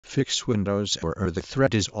Fix Windows error. The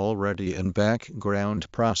thread is already in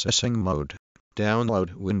background processing mode.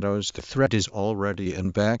 Download Windows. The thread is already in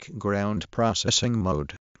background processing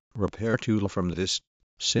mode. Repair tool. From this,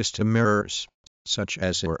 system errors, such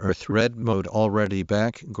as error thread mode already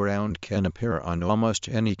background, can appear on almost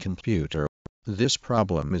any computer. This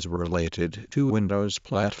problem is related to Windows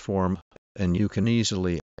platform, and you can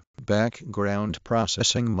easily background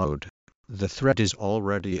processing mode. The thread is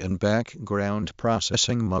already in background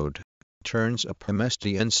processing mode. Turns up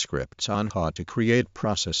MSDN scripts on how to create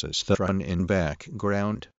processes that run in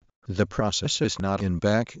background. The process is not in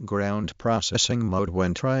background processing mode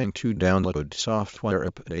when trying to download software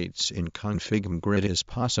updates in ConfigMGrid. It is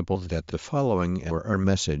possible that the following error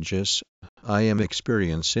messages: I am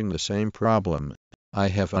experiencing the same problem. I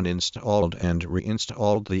have uninstalled and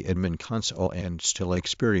reinstalled the admin console and still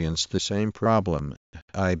experience the same problem.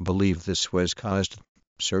 I believe this was caused.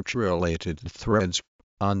 Search related threads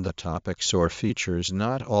on the topics or features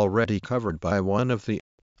not already covered by one of the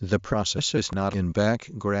process is not in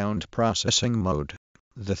background processing mode.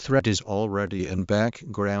 The thread is already in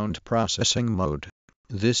background processing mode.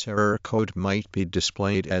 This error code might be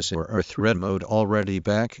displayed as error thread mode already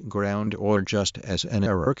background, or just as an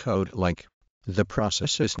error code like the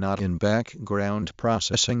process is not in background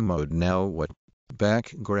processing mode. Now, what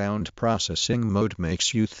background processing mode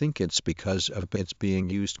makes you think it's because of bits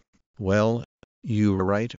being used? Well, you're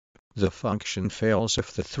right. The function fails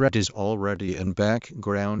if the thread is already in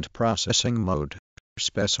background processing mode.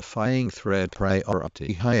 Specifying thread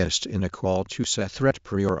priority highest in a call to set thread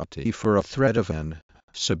priority for a thread of n.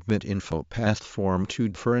 Submit info path form to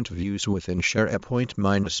different views within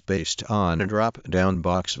SharePoint- based on a drop-down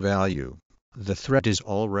box value. The thread is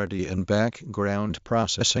already in background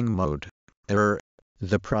processing mode. Error: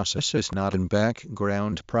 the process is not in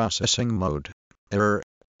background processing mode. Error: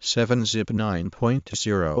 7-zip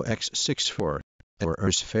 9.0x64.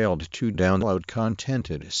 Errors: failed to download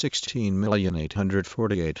content at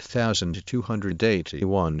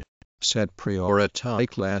 16,848,281. Set priority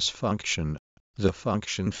class function. The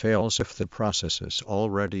function fails if the process is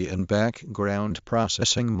already in background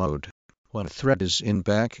processing mode. When a thread is in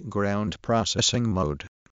background processing mode.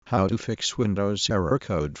 How to fix Windows error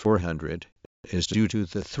code 400 is due to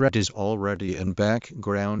the thread is already in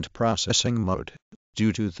background processing mode.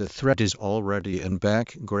 Due to the thread is already in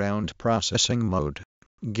background processing mode.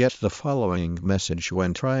 Get the following message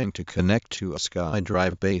when trying to connect to a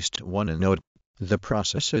SkyDrive-based OneNote. The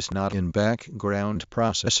process is not in background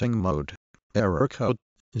processing mode. Error code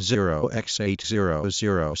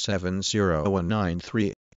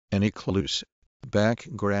 0x800701993. Any clues?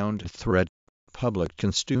 Background thread. Public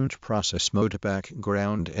constraint process mode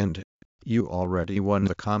background end. You already won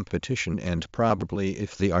the competition, and probably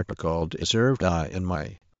if the article deserved I in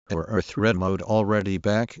my error thread mode already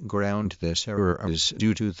background. This error is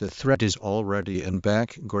due to the thread is already in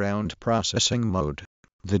background processing mode.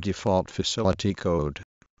 The default facility code.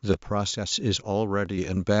 The process is already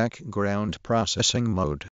in background processing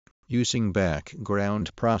mode. Using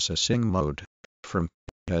background processing mode from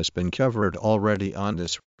has been covered already on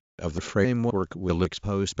this of the framework will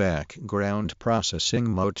expose background processing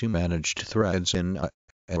mode to managed threads in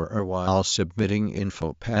error while submitting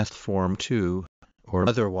info path form to or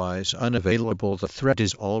otherwise unavailable. The thread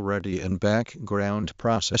is already in background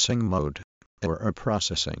processing mode. Error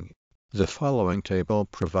processing. The following table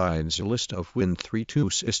provides a list of Win32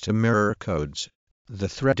 system error codes. The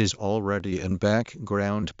thread is already in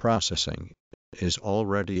background processing. Is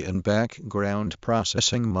already in background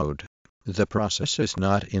processing mode. The process is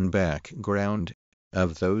not in background.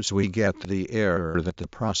 Of those we get the error that the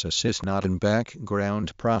process is not in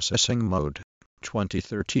background processing mode.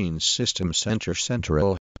 2013 System Center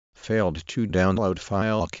Central failed to download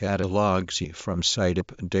file catalogs from site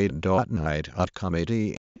update.ni.com.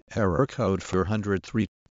 Error code 403.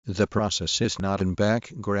 The process is not in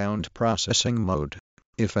background processing mode.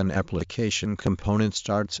 If an application component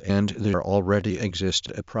starts and there already exists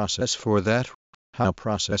a process for that, how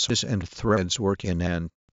processes and threads work in a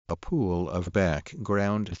pool of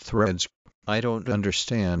background threads. I don't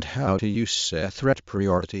understand how to use set thread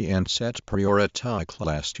priority and set priority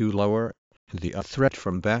class to lower the thread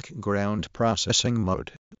from background processing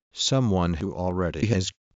mode. Someone who already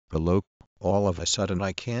has below. All of a sudden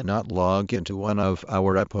I cannot log into one of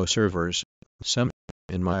our EPO servers.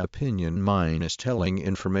 In my opinion, mine is telling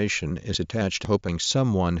information is attached, hoping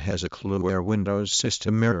someone has a clue where Windows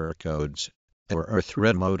system error codes. Error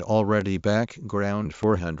thread mode already background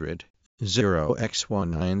 400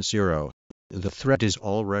 0x190. The thread is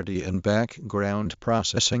already in background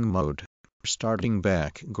processing mode. Starting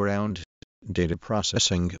background data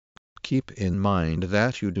processing. Keep in mind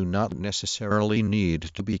that you do not necessarily need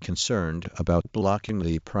to be concerned about blocking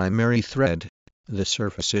the primary thread. The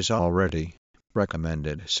service is already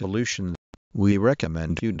recommended solution. We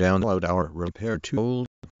recommend you download our repair tool.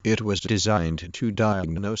 It was designed to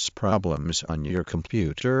diagnose problems on your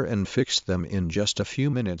computer and fix them in just a few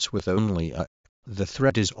minutes with only the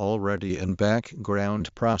thread is already in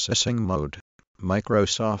background processing mode.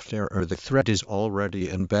 Microsoft error. The thread is already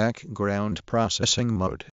in background processing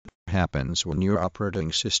mode. Happens when your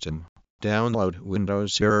operating system download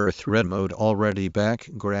Windows error thread mode already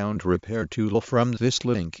background repair tool from this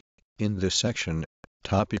link in this section.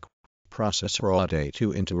 Topic: process raw data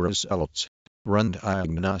into results. Run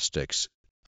diagnostics.